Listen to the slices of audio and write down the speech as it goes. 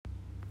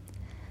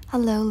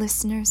Hello,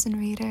 listeners and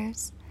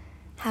readers.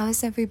 How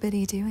is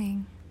everybody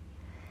doing?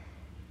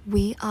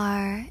 We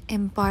are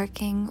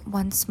embarking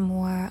once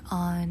more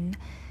on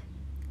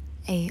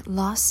A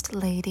Lost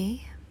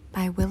Lady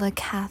by Willa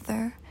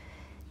Cather.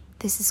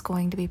 This is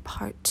going to be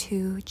part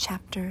 2,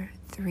 chapter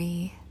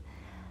 3.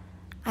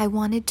 I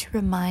wanted to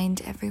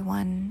remind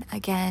everyone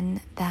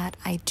again that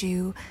I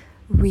do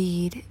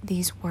read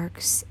these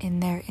works in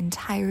their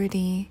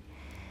entirety,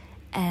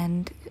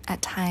 and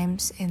at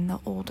times in the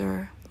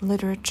older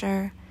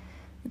literature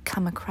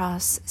come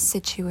across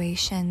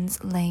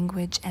situations,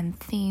 language, and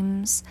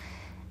themes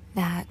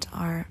that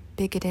are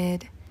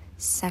bigoted,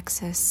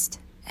 sexist,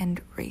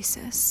 and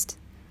racist.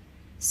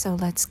 So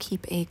let's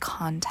keep a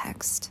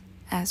context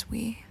as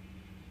we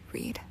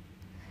read.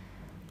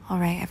 All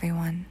right,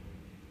 everyone,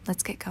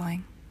 let's get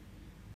going.